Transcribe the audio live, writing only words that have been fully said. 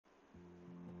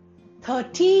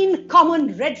13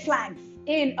 common red flags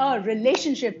in a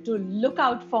relationship to look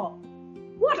out for.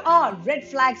 What are red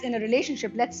flags in a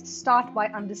relationship? Let's start by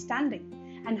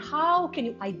understanding. And how can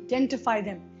you identify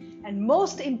them? And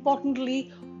most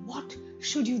importantly, what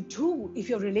should you do if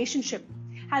your relationship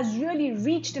has really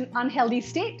reached an unhealthy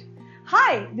state?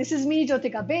 Hi, this is me,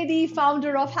 Jyotika Bedi,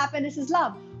 founder of Happiness is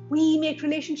Love. We make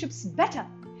relationships better.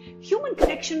 Human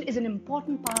connection is an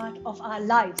important part of our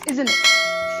lives, isn't it?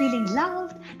 Feeling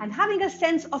loved and having a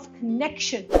sense of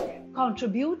connection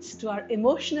contributes to our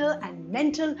emotional and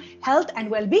mental health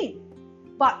and well-being.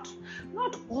 But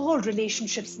not all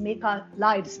relationships make our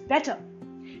lives better.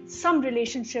 Some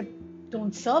relationships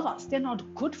don't serve us. They're not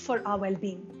good for our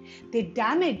well-being. They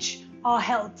damage our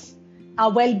health,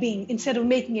 our well-being, instead of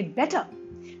making it better.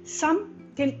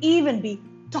 Some can even be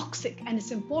toxic, and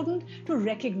it's important to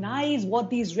recognize what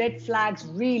these red flags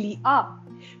really are.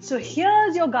 So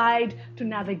here's your guide to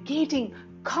navigating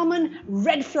common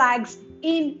red flags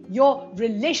in your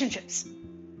relationships.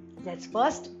 Let's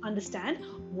first understand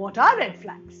what are red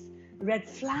flags. Red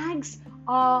flags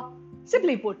are,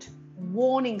 simply put,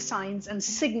 warning signs and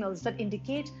signals that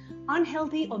indicate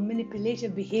unhealthy or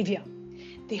manipulative behavior.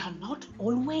 They are not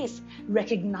always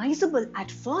recognizable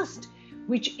at first,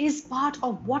 which is part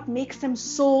of what makes them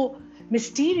so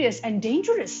mysterious and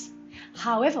dangerous.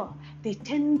 However, they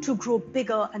tend to grow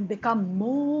bigger and become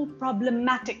more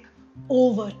problematic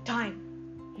over time.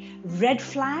 Red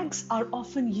flags are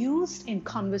often used in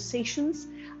conversations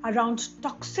around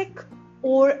toxic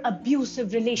or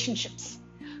abusive relationships.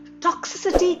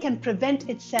 Toxicity can present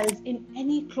itself in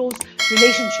any close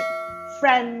relationship: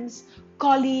 friends,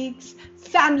 colleagues,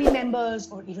 family members,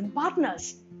 or even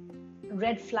partners.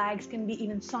 Red flags can be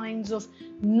even signs of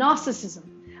narcissism,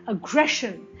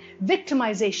 aggression,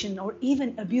 victimization, or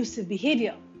even abusive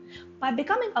behavior. By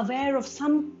becoming aware of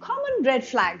some common red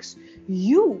flags,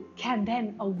 you can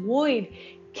then avoid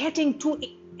getting too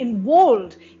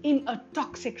involved in a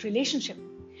toxic relationship.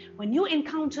 When you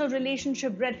encounter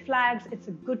relationship red flags, it's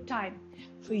a good time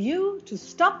for you to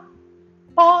stop,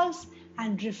 pause,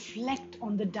 and reflect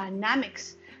on the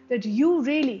dynamics that you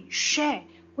really share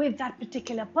with that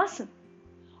particular person.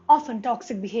 Often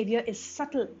toxic behavior is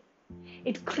subtle.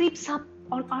 It creeps up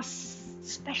on us,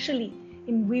 especially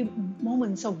in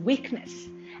moments of weakness.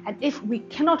 And if we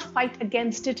cannot fight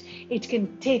against it, it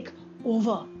can take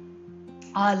over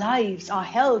our lives, our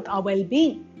health, our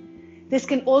well-being. This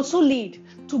can also lead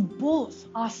to both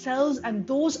ourselves and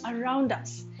those around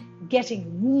us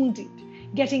getting wounded,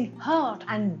 getting hurt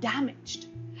and damaged.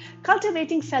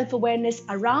 Cultivating self-awareness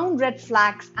around red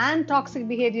flags and toxic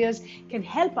behaviors can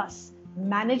help us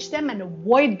manage them and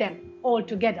avoid them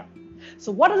altogether.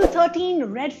 So what are the 13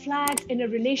 red flags in a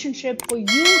relationship for you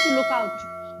to look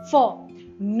out for?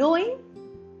 Knowing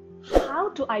how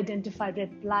to identify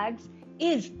red flags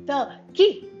is the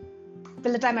key.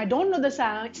 Till the time I don't know the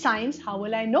signs, how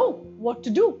will I know what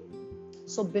to do?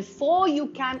 So before you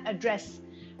can address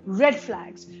red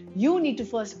flags, you need to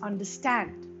first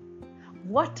understand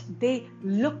what they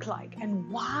look like and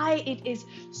why it is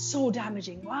so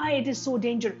damaging, why it is so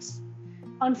dangerous.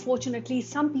 Unfortunately,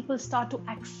 some people start to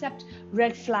accept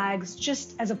red flags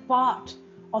just as a part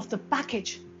of the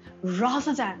package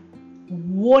rather than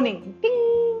warning,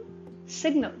 ding,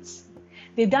 signals.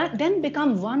 They then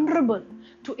become vulnerable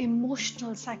to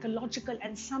emotional, psychological,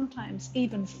 and sometimes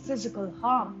even physical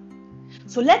harm.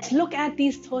 So let's look at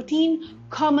these 13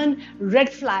 common red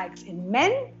flags in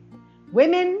men,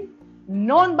 women,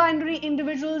 non-binary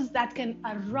individuals that can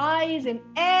arise in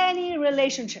any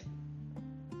relationship.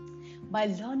 By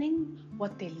learning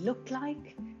what they look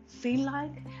like, feel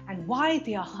like, and why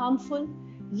they are harmful,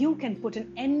 you can put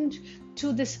an end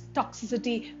to this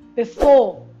toxicity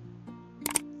before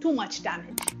too much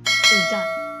damage is done.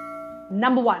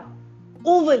 Number 1,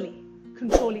 overly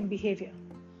controlling behavior.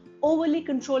 Overly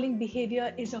controlling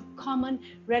behavior is a common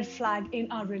red flag in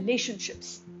our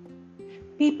relationships.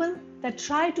 People that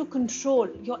try to control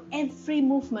your every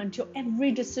movement, your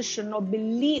every decision or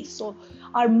beliefs, or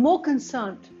are more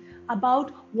concerned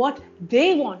about what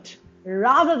they want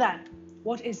rather than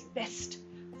what is best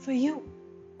for you.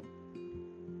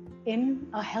 In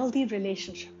a healthy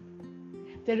relationship,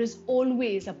 there is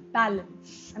always a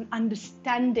balance and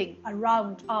understanding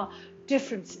around our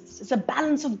differences. It's a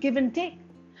balance of give and take.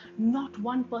 Not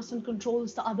one person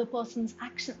controls the other person's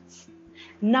actions.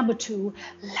 Number 2,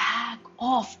 lack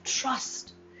of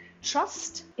trust.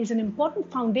 Trust is an important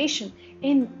foundation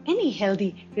in any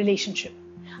healthy relationship.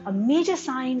 A major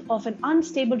sign of an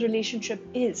unstable relationship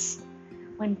is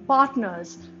when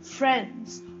partners,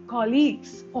 friends,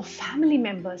 colleagues, or family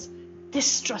members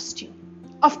distrust you.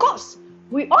 Of course,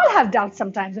 We all have doubts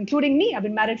sometimes, including me. I've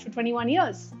been married for 21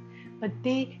 years. But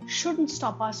they shouldn't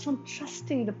stop us from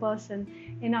trusting the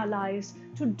person in our lives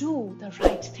to do the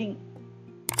right thing.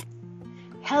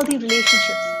 Healthy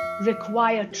relationships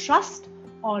require trust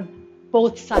on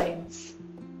both sides.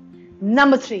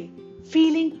 Number 3,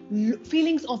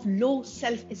 feelings of low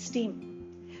self-esteem.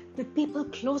 The people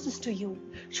closest to you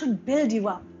should build you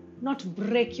up, not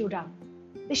break you down.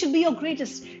 They should be your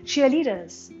greatest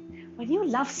cheerleaders. When you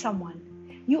love someone,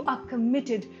 you are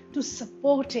committed to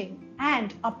supporting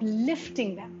and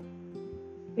uplifting them.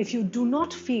 If you do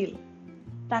not feel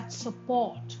that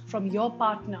support from your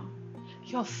partner,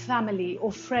 your family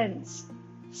or friends,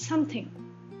 something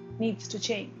needs to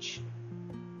change.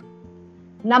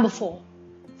 Number 4,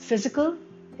 physical,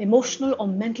 emotional or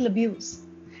mental abuse.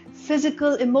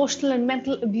 Physical, emotional and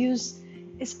mental abuse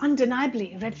is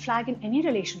undeniably a red flag in any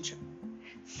relationship.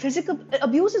 Physical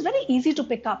abuse is very easy to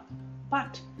pick up,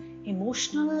 but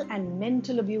emotional and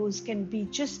mental abuse can be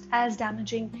just as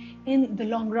damaging in the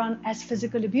long run as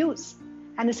physical abuse,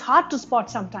 and it's hard to spot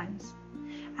sometimes.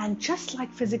 And just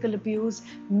like physical abuse,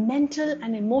 mental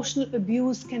and emotional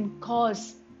abuse can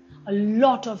cause a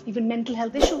lot of even mental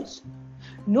health issues.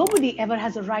 Nobody ever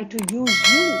has a right to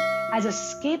use you as a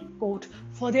scapegoat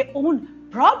for their own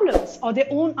problems or their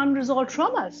own unresolved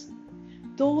traumas.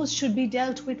 Those should be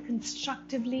dealt with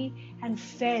constructively and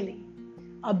fairly.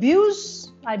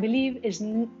 Abuse, I believe, is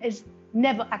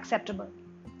never acceptable.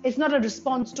 It's not a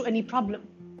response to any problem.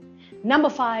 Number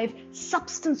 5,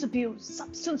 substance abuse.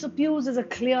 Substance abuse is a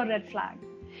clear red flag.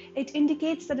 It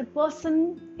indicates that a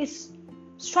person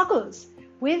struggles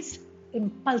with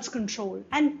impulse control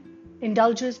and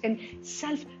indulges in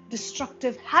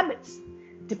self-destructive habits.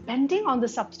 Depending on the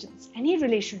substance, any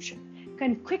relationship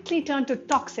can quickly turn to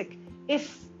toxic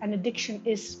if an addiction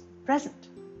is present.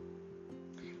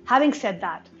 Having said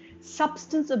that,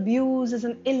 substance abuse is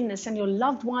an illness and your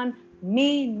loved one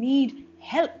may need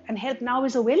help, and help now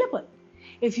is available.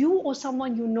 If you or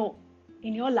someone you know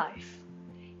in your life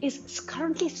is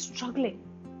currently struggling,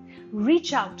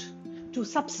 reach out to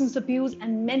substance abuse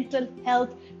and mental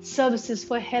health services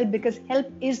for help, because help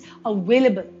is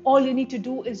available. All you need to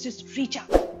do is just reach out.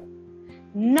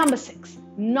 Number 6,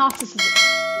 narcissism.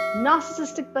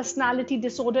 Narcissistic personality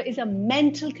disorder is a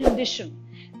mental condition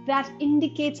that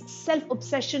indicates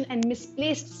self-obsession and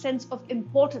misplaced sense of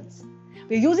importance.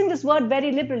 We're using this word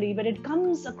very liberally, but it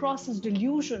comes across as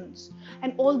delusions.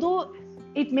 And although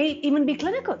it may even be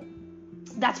clinical,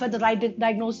 that's why the right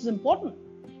diagnosis is important.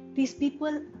 These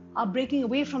people are breaking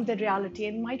away from their reality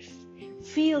and might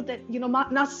feel that,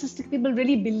 narcissistic people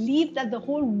really believe that the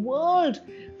whole world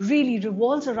really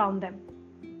revolves around them.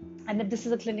 And if this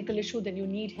is a clinical issue, then you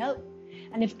need help.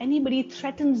 And if anybody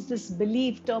threatens this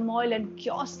belief, turmoil and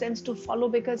chaos tends to follow,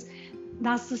 because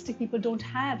narcissistic people don't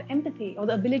have empathy or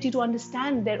the ability to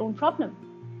understand their own problem.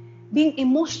 Being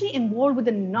emotionally involved with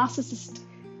a narcissistic,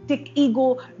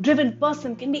 ego-driven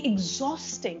person can be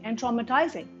exhausting and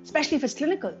traumatizing, especially if it's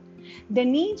clinical. Their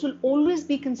needs will always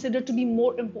be considered to be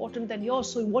more important than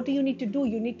yours. So what do you need to do?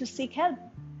 You need to seek help.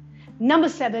 Number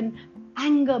 7,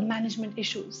 anger management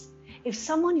issues. If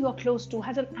someone you are close to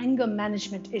has an anger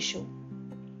management issue,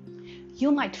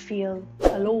 you might feel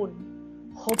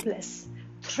alone, hopeless,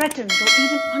 threatened, or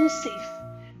even unsafe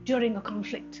during a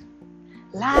conflict.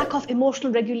 Lack of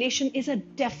emotional regulation is a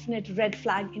definite red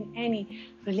flag in any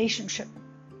relationship,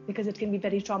 because it can be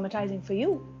very traumatizing for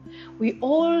you. We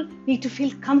all need to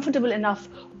feel comfortable enough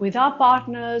with our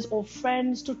partners or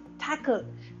friends to tackle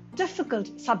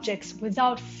difficult subjects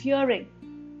without fearing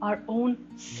our own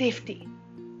safety.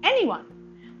 Anyone,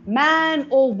 man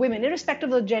or women,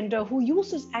 irrespective of gender, who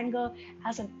uses anger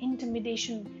as an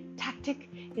intimidation tactic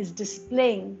is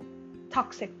displaying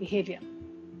toxic behavior.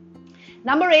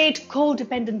 Number 8,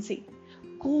 codependency.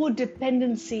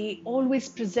 Codependency always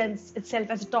presents itself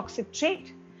as a toxic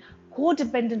trait.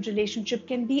 Codependent relationship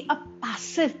can be a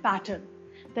passive pattern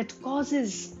that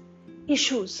causes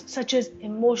issues such as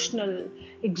emotional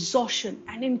exhaustion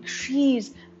and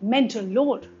increased mental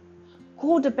load.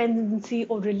 Codependency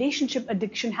or relationship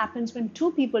addiction happens when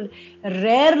two people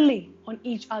rely rarely on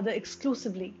each other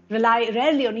exclusively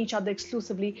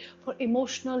for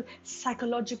emotional,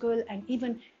 psychological, and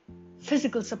even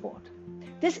physical support.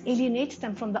 This alienates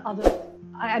them from the other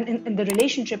and in the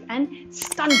relationship and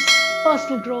stunts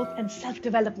personal growth and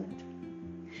self-development.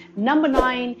 Number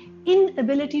 9,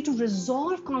 inability to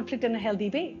resolve conflict in a healthy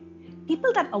way.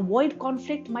 People that avoid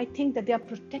conflict might think that they are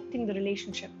protecting the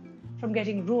relationship from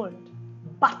getting ruined.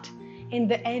 But in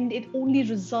the end, it only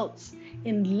results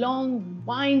in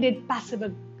long-winded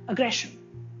passive aggression,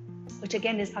 which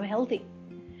again is unhealthy.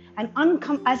 And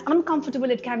as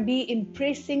uncomfortable it can be,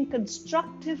 embracing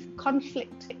constructive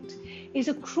conflict is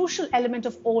a crucial element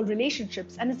of all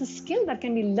relationships, and it's a skill that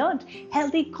can be learned.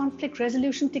 Healthy conflict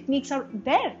resolution techniques are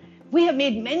there. We have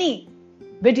made many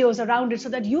videos around it so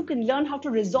that you can learn how to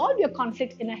resolve your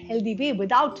conflict in a healthy way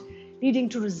without leading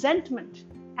to resentment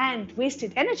and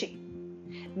wasted energy.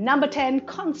 Number 10,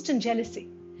 constant jealousy.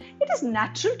 It is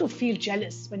natural to feel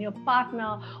jealous when your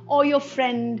partner or your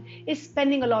friend is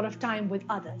spending a lot of time with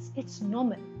others. It's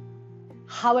normal.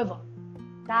 However,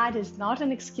 that is not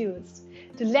an excuse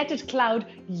to let it cloud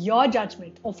your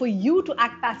judgment or for you to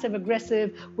act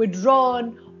passive-aggressive,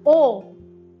 withdrawn, or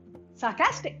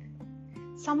sarcastic.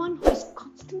 Someone who's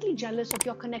constantly jealous of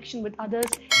your connection with others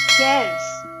cares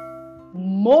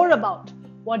more about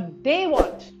what they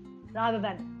want rather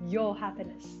than your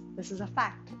happiness. This is a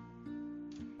fact.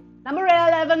 Number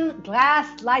 11,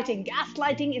 gaslighting.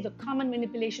 Gaslighting is a common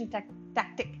manipulation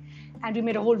tactic, and we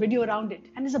made a whole video around it,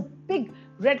 and is a big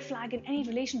red flag in any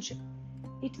relationship.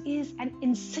 It is an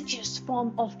insidious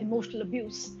form of emotional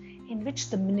abuse in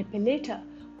which the manipulator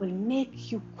will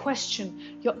make you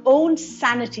question your own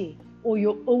sanity or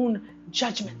your own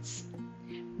judgments.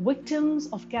 Victims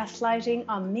of gaslighting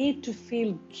are made to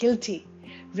feel guilty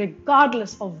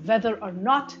regardless of whether or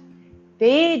not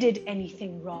they did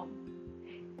anything wrong.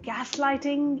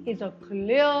 Gaslighting is a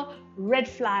clear red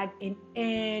flag in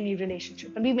any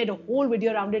relationship, and we made a whole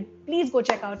video around it. Please go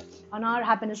check out on our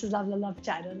Happiness is Love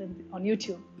channel on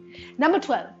YouTube. Number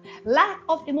 12, lack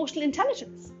of emotional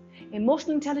intelligence.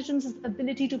 Emotional intelligence is the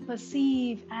ability to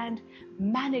perceive and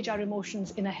manage our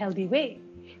emotions in a healthy way.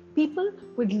 People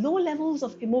with low levels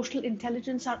of emotional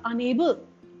intelligence are unable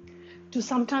to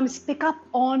sometimes pick up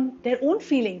on their own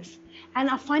feelings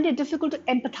and find it difficult to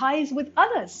empathize with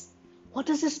others. What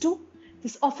does this do?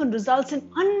 This often results in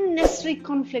unnecessary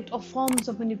conflict or forms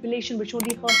of manipulation which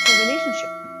only hurts the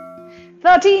relationship.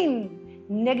 13,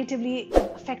 negatively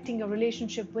affecting your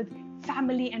relationship with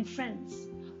family and friends.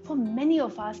 For many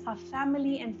of us, our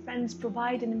family and friends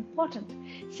provide an important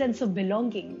sense of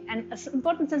belonging and an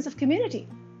important sense of community.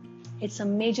 It's a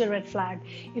major red flag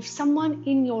if someone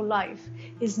in your life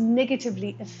is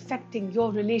negatively affecting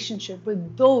your relationship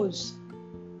with those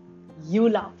you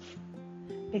love.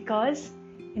 Because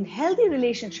in healthy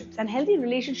relationships, and healthy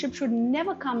relationships should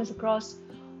never come across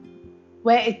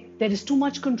where there is too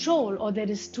much control or there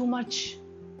is too much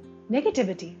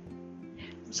negativity.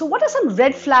 So what are some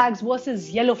red flags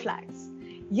versus yellow flags?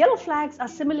 Yellow flags are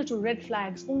similar to red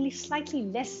flags, only slightly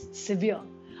less severe.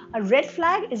 A red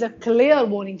flag is a clear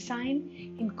warning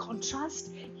sign. In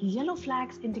contrast, yellow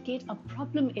flags indicate a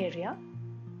problem area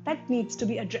that needs to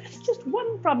be addressed. Just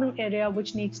one problem area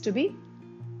which needs to be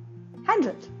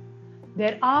handled.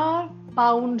 There are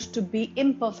bound to be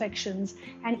imperfections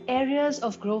and areas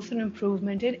of growth and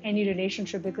improvement in any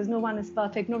relationship, because no one is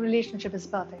perfect, no relationship is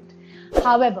perfect.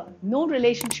 However, no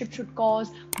relationship should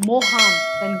cause more harm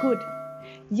than good.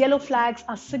 Yellow flags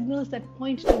are signals that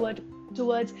point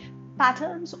towards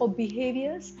patterns or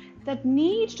behaviors that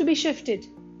need to be shifted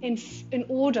in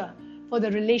order for the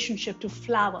relationship to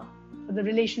flower, for the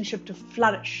relationship to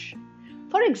flourish.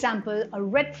 For example, a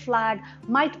red flag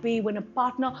might be when a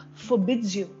partner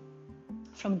forbids you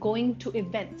from going to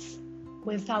events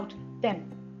without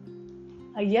them.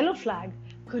 A yellow flag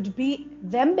could be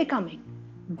them becoming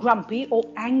grumpy or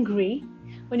angry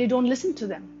when you don't listen to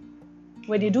them,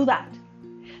 when you do that.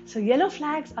 So yellow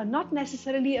flags are not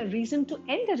necessarily a reason to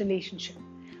end a relationship.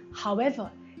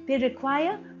 However, they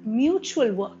require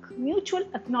mutual work, mutual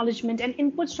acknowledgement and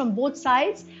inputs from both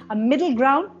sides, a middle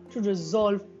ground to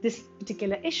resolve this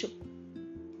particular issue.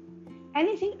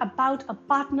 Anything about a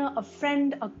partner, a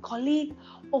friend, a colleague,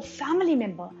 or family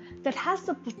member that has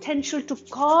the potential to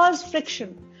cause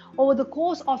friction over the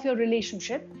course of your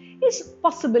relationship is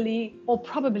possibly or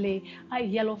probably a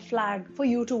yellow flag for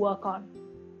you to work on.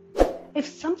 If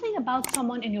something about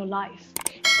someone in your life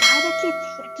directly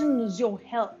threatens your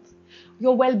health,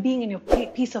 your well-being and your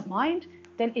peace of mind,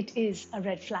 then it is a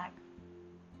red flag.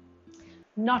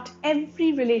 Not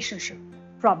every relationship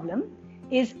problem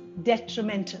is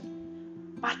detrimental,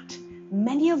 but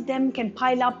many of them can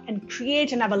pile up and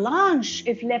create an avalanche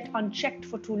if left unchecked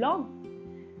for too long.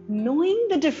 Knowing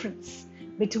the difference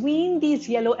between these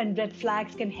yellow and red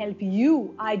flags can help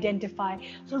you identify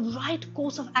the right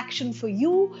course of action for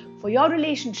you, for your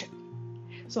relationship.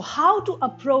 So how to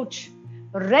approach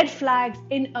red flags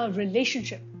in a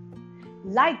relationship?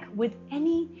 Like with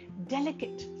any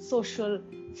delicate social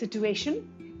situation,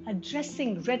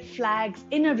 addressing red flags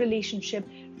in a relationship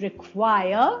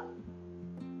require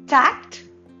tact,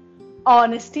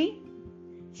 honesty,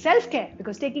 self-care,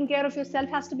 because taking care of yourself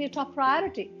has to be a top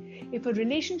priority. if a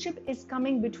relationship is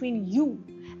coming between you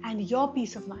and your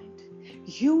peace of mind,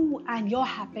 you and your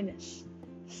happiness,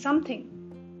 something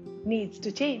needs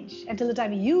to change. Until the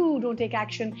time you don't take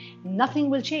action, nothing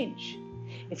will change.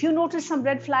 If you notice some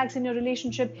red flags in your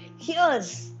relationship,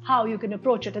 here's how you can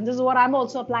approach it. And this is what I'm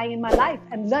also applying in my life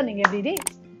and learning every day.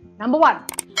 Number one,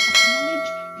 acknowledge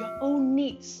your own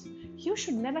needs. You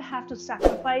should never have to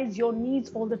sacrifice your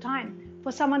needs all the time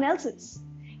for someone else's.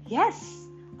 Yes,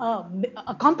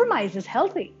 a compromise is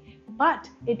healthy, but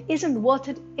it isn't worth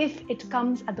it if it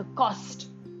comes at the cost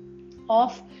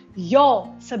of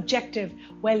your subjective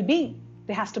well-being.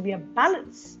 There has to be a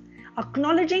balance.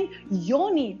 Acknowledging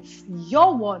your needs,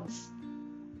 your wants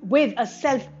with a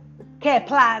self-care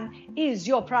plan is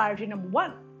your priority number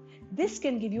one. This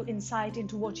can give you insight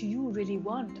into what you really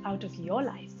want out of your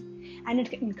life. And it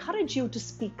can encourage you to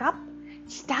speak up,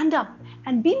 stand up,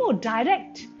 and be more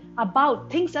direct about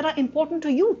things that are important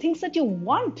to you, things that you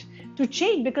want to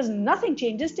change, because nothing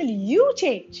changes till you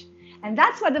change. And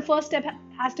that's why the first step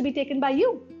has to be taken by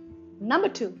you. Number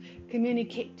two,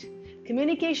 communicate.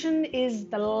 Communication is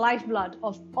the lifeblood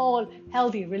of all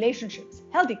healthy relationships,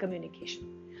 healthy communication.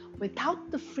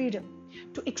 Without the freedom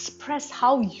to express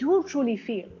how you truly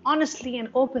feel, honestly and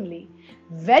openly,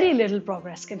 very little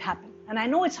progress can happen. And I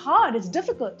know it's hard, it's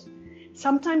difficult.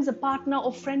 Sometimes a partner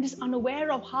or friend is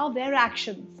unaware of how their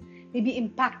actions may be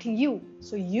impacting you.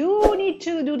 So you need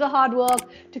to do the hard work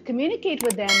to communicate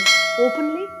with them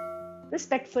openly,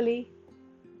 respectfully,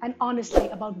 and honestly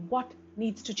about what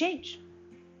needs to change.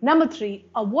 Number three,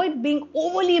 avoid being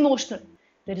overly emotional.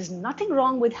 There is nothing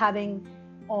wrong with having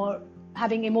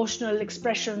emotional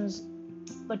expressions,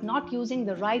 but not using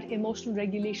the right emotional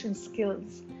regulation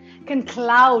skills can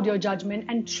cloud your judgment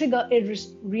and trigger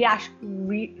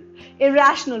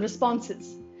irrational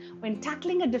responses. When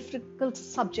tackling a difficult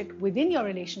subject within your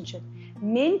relationship,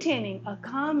 maintaining a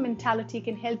calm mentality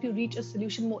can help you reach a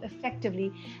solution more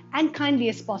effectively and kindly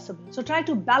as possible. So try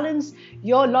to balance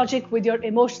your logic with your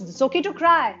emotions. It's okay to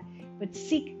cry, but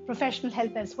seek professional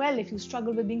help as well if you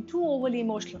struggle with being too overly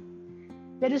emotional.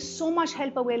 There is so much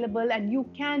help available, and you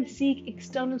can seek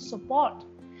external support.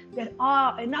 There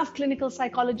are enough clinical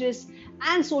psychologists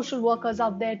and social workers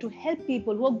out there to help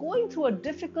people who are going through a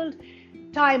difficult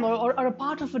time or a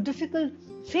part of a difficult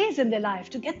phase in their life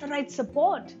to get the right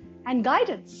support and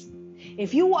guidance.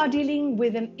 If you are dealing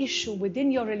with an issue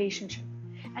within your relationship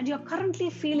and you're currently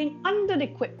feeling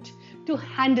under-equipped to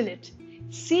handle it,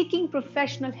 seeking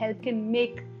professional help can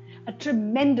make a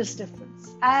tremendous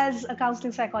difference. As a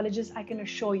counseling psychologist, I can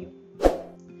assure you.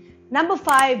 Number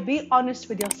five, be honest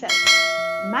with yourself.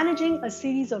 Managing a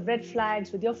series of red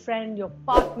flags with your friend, your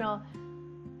partner,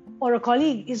 or a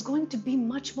colleague is going to be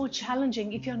much more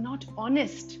challenging if you're not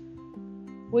honest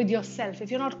with yourself,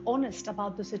 if you're not honest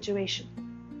about the situation.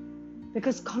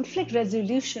 Because conflict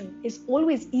resolution is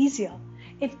always easier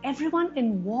if everyone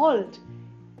involved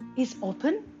is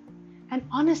open and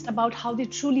honest about how they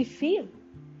truly feel.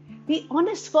 Be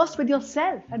honest first with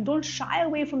yourself and don't shy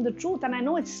away from the truth. And I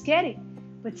know it's scary,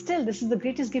 but still, this is the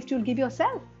greatest gift you'll give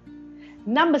yourself.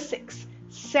 Number six,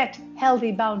 set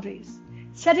healthy boundaries.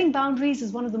 Setting boundaries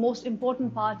is one of the most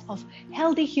important parts of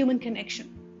healthy human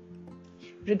connection.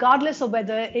 Regardless of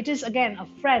whether it is, again, a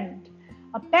friend,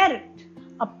 a parent,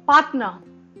 a partner,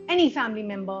 any family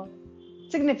member,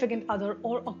 significant other,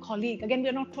 or a colleague. Again, we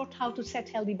are not taught how to set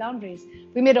healthy boundaries.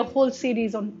 We made a whole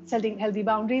series on setting healthy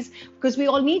boundaries because we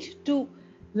all need to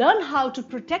learn how to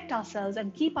protect ourselves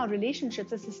and keep our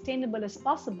relationships as sustainable as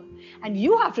possible. And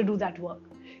you have to do that work.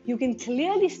 You can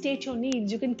clearly state your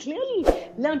needs. You can clearly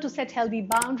learn to set healthy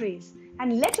boundaries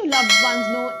and let your loved ones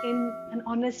know in an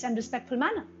honest and respectful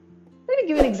manner. Let me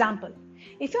give you an example.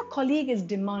 If your colleague is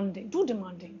demanding,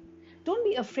 don't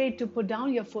be afraid to put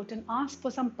down your foot and ask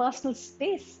for some personal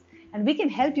space. And we can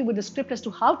help you with the script as to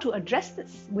how to address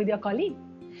this with your colleague.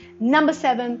 Number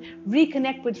seven,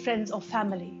 reconnect with friends or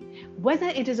family. Whether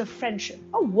it is a friendship,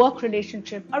 a work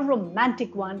relationship, a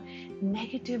romantic one,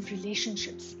 negative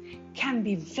relationships can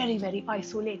be very, very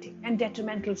isolating and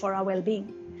detrimental for our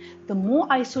well-being. The more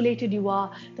isolated you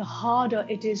are, the harder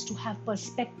it is to have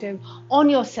perspective on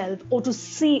yourself or to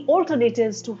see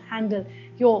alternatives to handle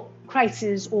your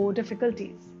crises or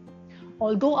difficulties.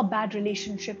 Although a bad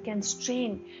relationship can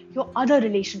strain your other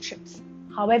relationships,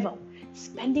 however,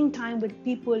 spending time with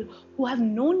people who have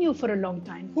known you for a long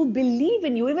time, who believe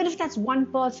in you, even if that's one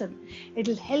person,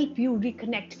 it'll help you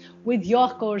reconnect with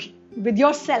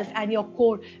yourself and your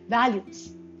core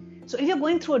values. So if you're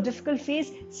going through a difficult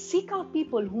phase, seek out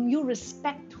people whom you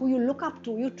respect, who you look up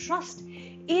to, you trust,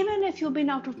 even if you've been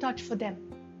out of touch for them.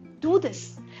 Do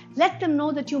this. Let them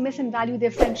know that you miss and value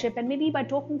their friendship, and maybe by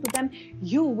talking to them,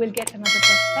 you will get another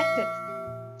perspective.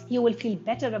 You will feel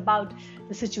better about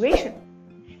the situation.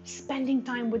 Spending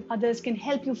time with others can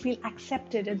help you feel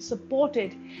accepted and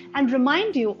supported and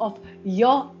remind you of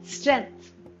your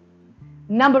strength.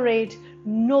 Number 8,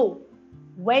 know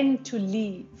when to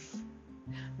leave.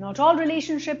 Not all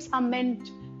relationships are meant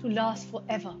to last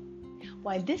forever.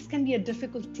 While this can be a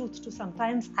difficult truth to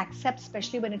sometimes accept,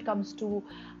 especially when it comes to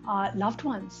loved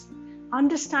ones,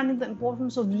 understanding the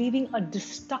importance of leaving a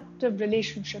destructive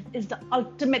relationship is the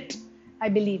ultimate, I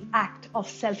believe, act of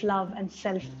self-love and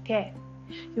self-care.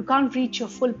 You can't reach your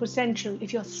full potential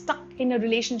if you're stuck in a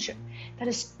relationship that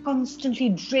is constantly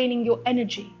draining your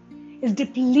energy, is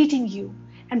depleting you,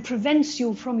 and prevents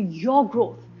you from your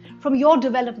growth, from your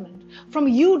development, from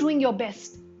you doing your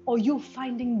best, or you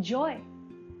finding joy.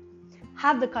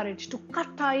 Have the courage to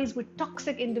cut ties with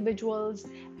toxic individuals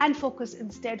and focus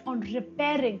instead on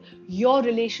repairing your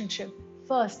relationship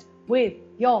first with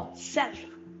yourself.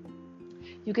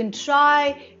 You can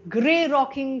try grey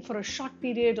rocking for a short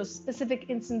period or specific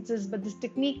instances, but this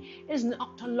technique is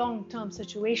not a long-term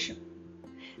situation.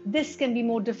 This can be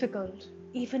more difficult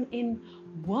even in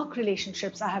work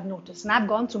relationships, I have noticed. And I've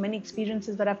gone through many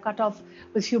experiences where I've cut off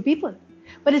with few people.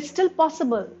 But it's still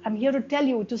possible. I'm here to tell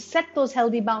you to set those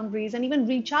healthy boundaries and even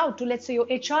reach out to, let's say, your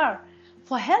HR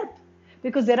for help.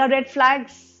 Because there are red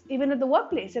flags even at the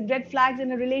workplace, and red flags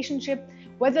in a relationship,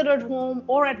 whether at home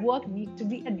or at work, need to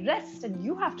be addressed, and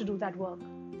you have to do that work.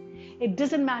 It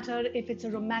doesn't matter if it's a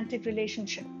romantic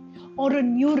relationship or a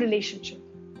new relationship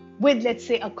with, let's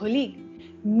say, a colleague.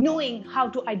 Knowing how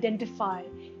to identify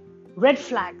red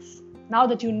flags, now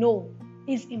that you know,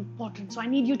 is important. So I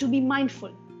need you to be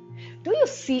mindful. Do you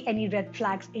see any red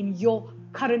flags in your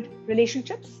current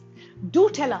relationships? Do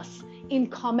tell us in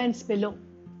comments below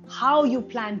how you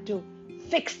plan to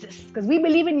fix this, because we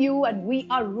believe in you and we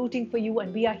are rooting for you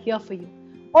and we are here for you.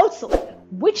 Also,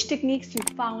 which techniques you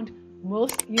found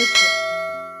most useful.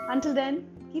 Until then,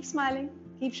 keep smiling,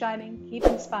 keep shining, keep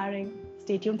inspiring.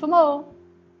 Stay tuned for more.